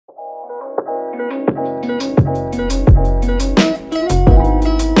Good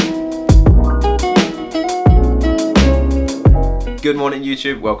morning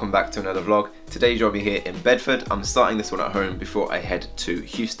YouTube, welcome back to another vlog. Today you'll be here in Bedford. I'm starting this one at home before I head to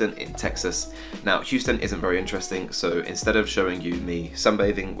Houston in Texas. Now Houston isn't very interesting, so instead of showing you me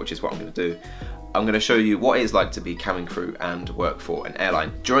sunbathing, which is what I'm going to do, I'm going to show you what it is like to be cabin crew and work for an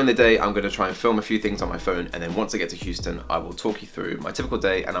airline. During the day I'm going to try and film a few things on my phone, and then once I get to Houston I will talk you through my typical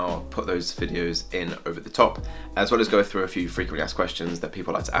day and I'll put those videos in over the top, as well as go through a few frequently asked questions that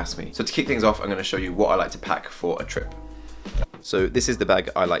people like to ask me. So to kick things off, I'm going to show you what I like to pack for a trip. So this is the bag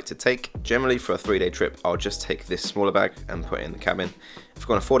I like to take. Generally for a 3-day trip, I'll just take this smaller bag and put it in the cabin. If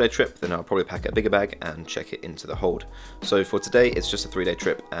I'm on a 4-day trip, then I'll probably pack a bigger bag and check it into the hold. So for today, it's just a 3-day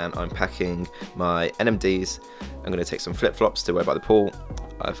trip and I'm packing my NMDs. I'm gonna take some flip-flops to wear by the pool.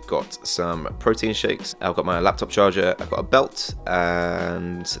 I've got some protein shakes. I've got my laptop charger. I've got a belt,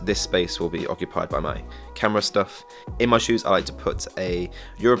 and this space will be occupied by my camera stuff. In my shoes, I like to put a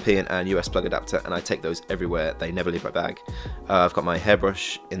European and US plug adapter, and I take those everywhere. They never leave my bag. I've got my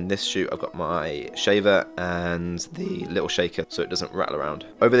hairbrush in this shoe. I've got my shaver and the little shaker so it doesn't rattle around.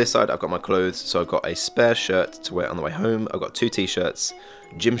 Over this side, I've got my clothes. So I've got a spare shirt to wear on the way home. I've got 2 t-shirts,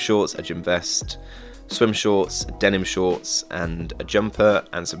 gym shorts, a gym vest, swim shorts, denim shorts, and a jumper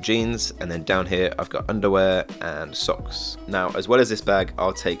and some jeans. And then down here I've got underwear and socks. Now, as well as this bag,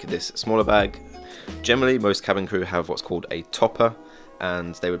 I'll take this smaller bag. Generally most cabin crew have what's called a topper,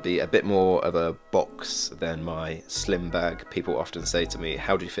 and they would be a bit more of a box than my slim bag. People often say to me,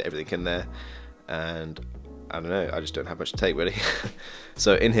 how do you fit everything in there? And I don't know, I just don't have much to take really.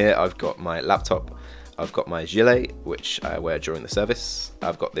 So in here I've got my laptop, I've got my gilet, which I wear during the service.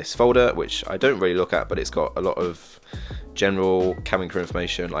 I've got this folder, which I don't really look at, but it's got a lot of general cabin crew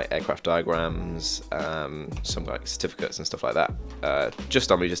information like aircraft diagrams, some like certificates and stuff like that,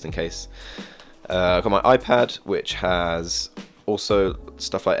 just on me, just in case. I've got my iPad, which has also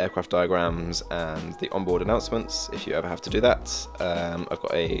stuff like aircraft diagrams and the onboard announcements if you ever have to do that. I've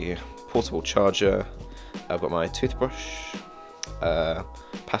got a portable charger. I've got my toothbrush,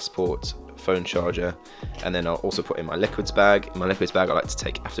 passport, phone charger, and then I'll also put in my liquids bag. In my liquids bag I like to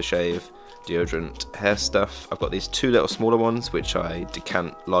take aftershave, deodorant, hair stuff. I've got these 2 little smaller ones which I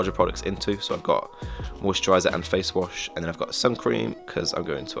decant larger products into, so I've got moisturizer and face wash, and then I've got sun cream because I'm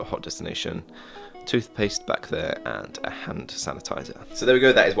going to a hot destination, toothpaste back there, and a hand sanitizer. So there we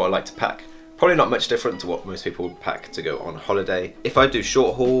go, that is what I like to pack. Probably not much different to what most people pack to go on holiday. If I do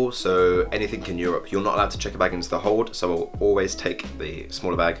short haul, so anything in Europe, you're not allowed to check a bag into the hold, so I'll always take the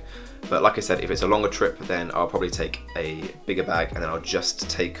smaller bag. But like I said, if it's a longer trip, then I'll probably take a bigger bag and then I'll just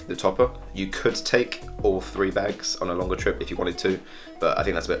take the topper. You could take all 3 bags on a longer trip if you wanted to, but I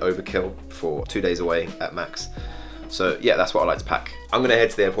think that's a bit overkill for 2 days away at max. So yeah, that's what I like to pack. I'm gonna head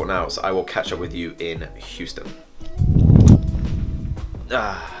to the airport now, so I will catch up with you in Houston.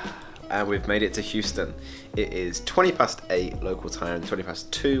 And we've made it to Houston. It is 20 past 8 local time, 20 past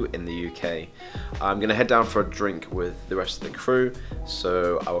 2 in the UK. I'm gonna head down for a drink with the rest of the crew,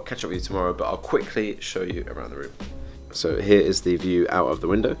 so I will catch up with you tomorrow, but I'll quickly show you around the room. So here is the view out of the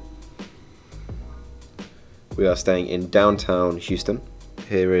window. We are staying in downtown Houston.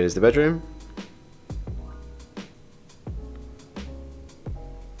 Here is the bedroom.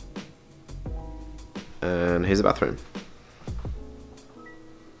 And here's the bathroom.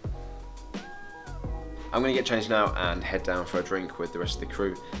 I'm going to get changed now and head down for a drink with the rest of the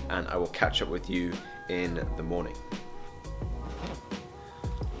crew, and I will catch up with you in the morning.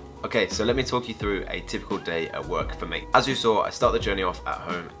 Okay, so let me talk you through a typical day at work for me. As you saw, I start the journey off at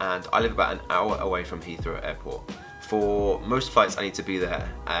home, and I live about an hour away from Heathrow Airport. For most flights I need to be there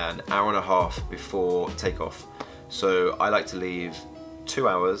an hour and a half before takeoff, so I like to leave 2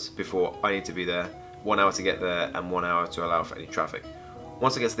 hours before I need to be there, 1 hour to get there and 1 hour to allow for any traffic.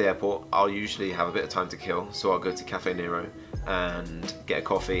 Once I get to the airport, I'll usually have a bit of time to kill, so I'll go to Cafe Nero and get a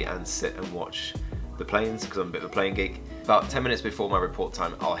coffee and sit and watch the planes, because I'm a bit of a plane geek. About 10 minutes before my report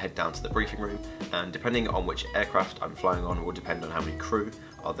time, I'll head down to the briefing room, and depending on which aircraft I'm flying on will depend on how many crew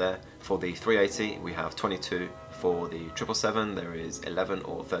are there. For the 380, we have 22. For the 777, there is 11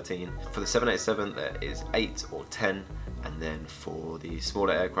 or 13. For the 787, there is 8 or 10. And then for the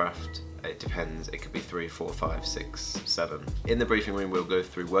smaller aircraft, it depends, it could be 3, 4, 5, 6, 7. In the briefing room we'll go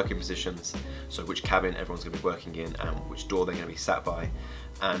through working positions, so which cabin everyone's going to be working in and which door they're going to be sat by,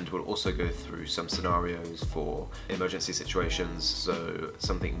 and we'll also go through some scenarios for emergency situations, so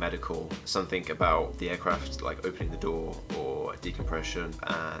something medical, something about the aircraft like opening the door or decompression,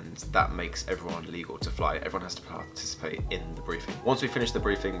 and that makes everyone legal to fly. Everyone has to participate in the briefing. Once we finish the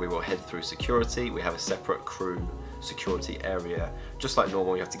briefing, we will head through security. We have a separate crew security area. Just like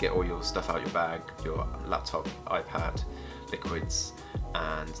normal, you have to get all your stuff out your bag, your laptop, iPad, liquids,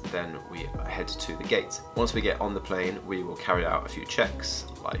 and then we head to the gate. Once we get on the plane, we will carry out a few checks,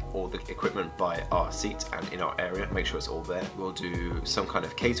 like all the equipment by our seat and in our area, make sure it's all there. We'll do some kind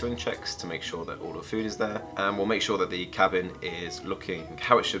of catering checks to make sure that all the food is there, and we'll make sure that the cabin is looking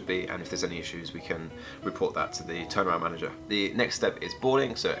how it should be, and if there's any issues we can report that to the turnaround manager. The next step is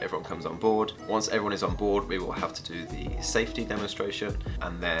boarding, so everyone comes on board. Once everyone is on board, we will have to do the safety demonstration,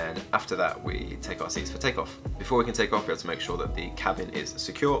 and then after that we take our seats for takeoff. Before we can take off, we have to make sure that the cabin is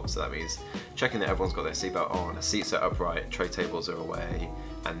secure, so that means checking that everyone's got their seatbelt on, seats are upright, tray tables are away,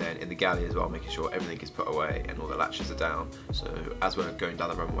 and then in the galley as well, making sure everything is put away and all the latches are down, so as we're going down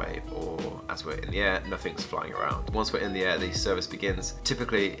the runway or as we're in the air, nothing's flying around. Once we're in the air, the service begins.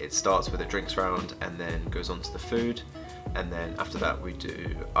 Typically it starts with a drinks round and then goes on to the food, and then after that we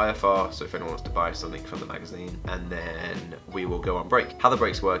do IFR, so if anyone wants to buy something from the magazine, and then we will go on break. How the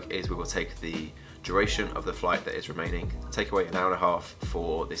breaks work is we will take the duration of the flight that is remaining, take away an hour and a half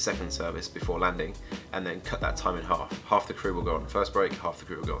for the second service before landing, and then cut that time in half. Half the crew will go on the first break, half the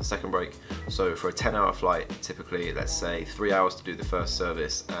crew will go on the second break. So for a 10-hour flight, typically, let's say 3 hours to do the first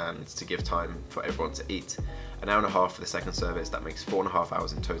service and to give time for everyone to eat. An hour and a half for the second service, that makes 4.5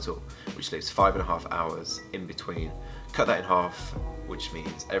 hours in total, which leaves 5.5 hours in between. Cut that in half, which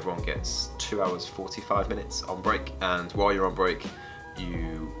means everyone gets 2 hours 45 minutes on break, and while you're on break,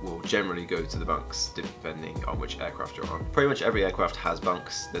 you will generally go to the bunks depending on which aircraft you're on. Pretty much every aircraft has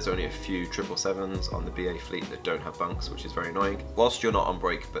bunks. There's only a few 777s on the BA fleet that don't have bunks, which is very annoying. Whilst you're not on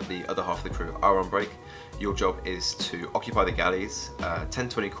break, but the other half of the crew are on break, your job is to occupy the galleys,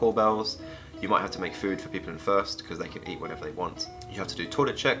 10-20 call bells. You might have to make food for people in first because they can eat whenever they want. You have to do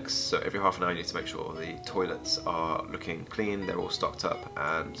toilet checks, so every half an hour you need to make sure the toilets are looking clean, they're all stocked up,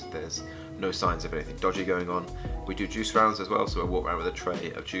 and there's no signs of anything dodgy going on. We do juice rounds as well, so we'll walk around with a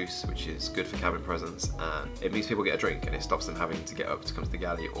tray of juice, which is good for cabin presence, and it means people get a drink and it stops them having to get up to come to the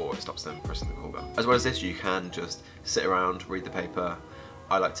galley, or it stops them pressing the call bell. As well as this, you can just sit around, read the paper.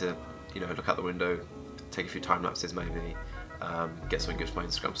 I like to, look out the window, take a few time lapses maybe, get something good for my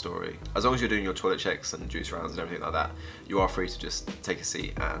Instagram story. As long as you're doing your toilet checks and juice rounds and everything like that, you are free to just take a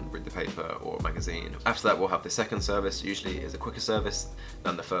seat and read the paper or a magazine. After that, we'll have the second service. Usually is a quicker service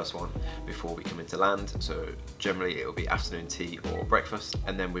than the first one before we come into land. So generally it will be afternoon tea or breakfast,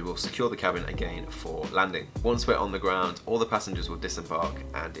 and then we will secure the cabin again for landing. Once we're on the ground, all the passengers will disembark,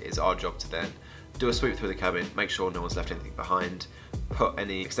 and it is our job to then do a sweep through the cabin, make sure no one's left anything behind, put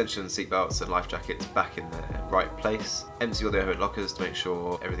any extension seatbelts and life jackets back in their right place, empty all the overhead lockers to make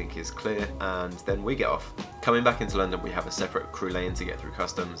sure everything is clear, and then we get off. Coming back into London, we have a separate crew lane to get through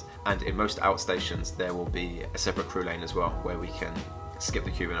customs, and in most outstations there will be a separate crew lane as well where we can skip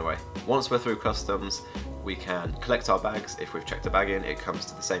the queue in a way. Once we're through customs, we can collect our bags. If we've checked a bag in, it comes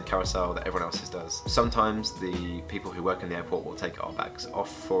to the same carousel that everyone else's does. Sometimes the people who work in the airport will take our bags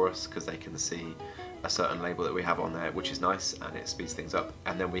off for us because they can see a certain label that we have on there, which is nice and it speeds things up.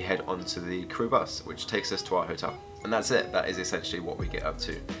 And then we head onto the crew bus, which takes us to our hotel. And that's it. That is essentially what we get up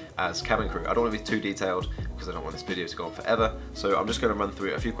to as cabin crew. I don't want to be too detailed because I don't want this video to go on forever, so I'm just going to run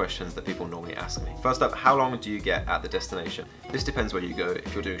through a few questions that people normally ask me. First up, how long do you get at the destination? This depends where you go.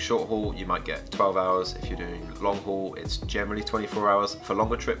 If you're doing short haul, you might get 12 hours. If you're doing long haul, it's generally 24 hours. For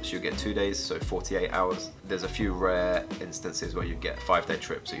longer trips, you get 2 days, so 48 hours. There's a few rare instances where you get a 5-day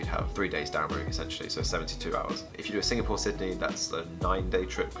trip, so you'd have 3 days down route essentially, so 72 hours. If you do a Singapore-Sydney, that's a 9-day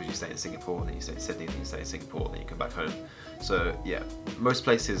trip because you stay in Singapore, then you stay in Sydney, then you stay in Singapore, then you come back home. So yeah, most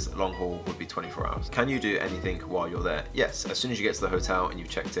places long haul would be 24 hours. Can you do anything while you're there? Yes, as soon as you get to the hotel and you've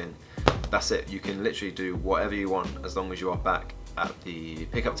checked in, that's it. You can literally do whatever you want as long as you are back at the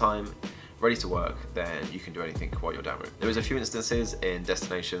pickup time, ready to work, then you can do anything while you're down route. There is a few instances in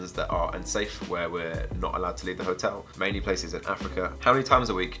destinations that are unsafe where we're not allowed to leave the hotel, mainly places in Africa. How many times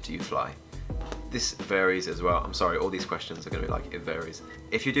a week do you fly? This varies as well. I'm sorry, all these questions are going to be like, it varies.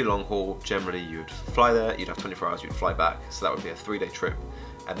 If you do long haul, generally you'd fly there, you'd have 24 hours, you'd fly back. So that would be a 3-day trip,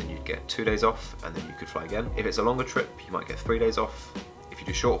 and then you'd get 2 days off, and then you could fly again. If it's a longer trip, you might get 3 days off. If you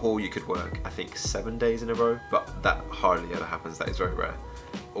do short haul, you could work, I think, 7 days in a row, but that hardly ever happens. That is very rare.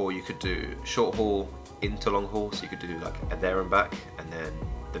 Or you could do short haul into long haul, so you could do like a there and back, and then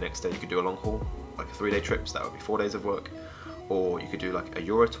the next day you could do a long haul, like a 3-day trip, so that would be 4 days of work. Or you could do like a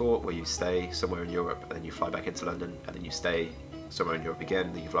Euro tour where you stay somewhere in Europe and then you fly back into London, and then you stay somewhere in Europe again,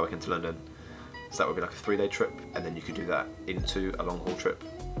 and then you fly back into London. So that would be like a 3-day trip, and then you could do that into a long haul trip.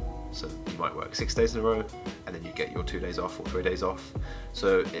 So you might work 6 days in a row, and then you get your 2 days off or 3 days off.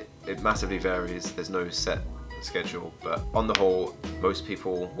 So it massively varies. There's no set schedule, but on the whole, most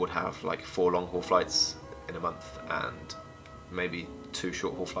people would have like 4 long haul flights in a month and maybe 2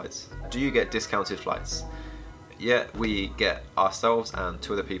 short haul flights. Do you get discounted flights? Yeah, we get ourselves and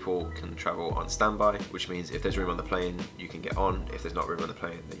 2 other people can travel on standby, which means if there's room on the plane, you can get on. If there's not room on the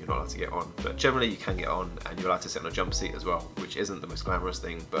plane, then you're not allowed to get on. But generally you can get on, and you're allowed to sit on a jump seat as well, which isn't the most glamorous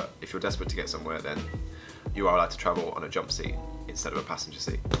thing, but if you're desperate to get somewhere, then you are allowed to travel on a jump seat instead of a passenger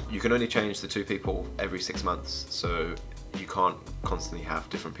seat. You can only change the 2 people every 6 months, so you can't constantly have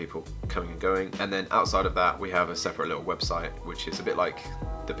different people coming and going. And then outside of that, we have a separate little website, which is a bit like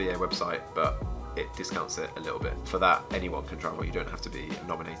the BA website, but it discounts it a little bit. For that, anyone can travel. You don't have to be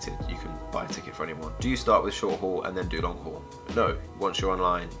nominated. You can buy a ticket for anyone. Do you start with short haul and then do long haul? No. Once you're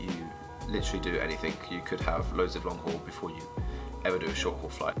online, you literally do anything. You could have loads of long haul before you ever do a short haul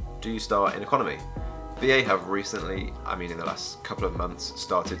flight. Do you start in economy? BA have recently, I mean in the last couple of months,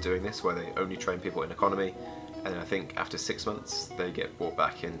 started doing this where they only train people in economy, and then I think after 6 months they get brought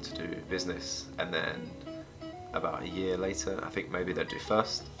back in to do business, and then about a year later I think maybe they'll do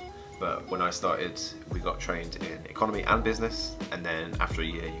first. But when I started, we got trained in economy and business, and then after a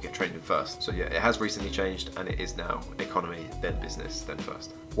year you get trained in first. So yeah, it has recently changed, and it is now economy, then business, then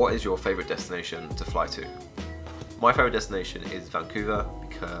first. What is your favourite destination to fly to? My favourite destination is Vancouver,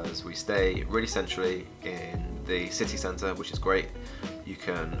 because we stay really centrally in the city centre, which is great. You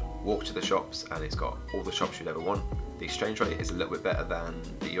can walk to the shops and it's got all the shops you'd ever want. The exchange rate is a little bit better than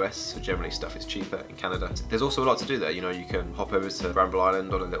the US, so generally stuff is cheaper in Canada. There's also a lot to do there. You know, you can hop over to Bramble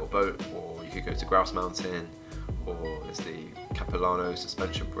Island on a little boat, or you could go to Grouse Mountain, or there's the Capilano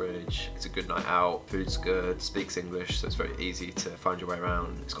Suspension Bridge. It's a good night out, food's good, speaks English, so it's very easy to find your way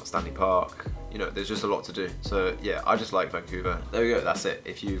around. It's got Stanley Park. You know, there's just a lot to do. So yeah, I just like Vancouver. There we go, that's it.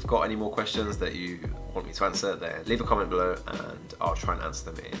 If you've got any more questions that you want me to answer, then leave a comment below and I'll try and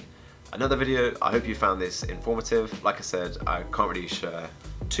answer them in another video. I hope you found this informative. Like I said, I can't really share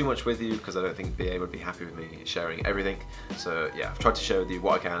too much with you because I don't think BA would be happy with me sharing everything. So yeah, I've tried to share with you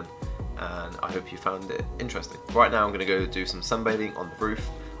what I can, and I hope you found it interesting. Right now I'm gonna go do some sunbathing on the roof.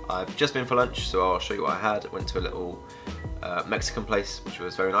 I've just been for lunch, so I'll show you what I had. Went to a little Mexican place, which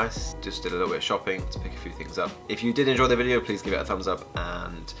was very nice. Just did a little bit of shopping to pick a few things up. If you did enjoy the video, please give it a thumbs up,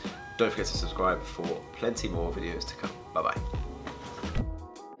 and don't forget to subscribe for plenty more videos to come. Bye bye.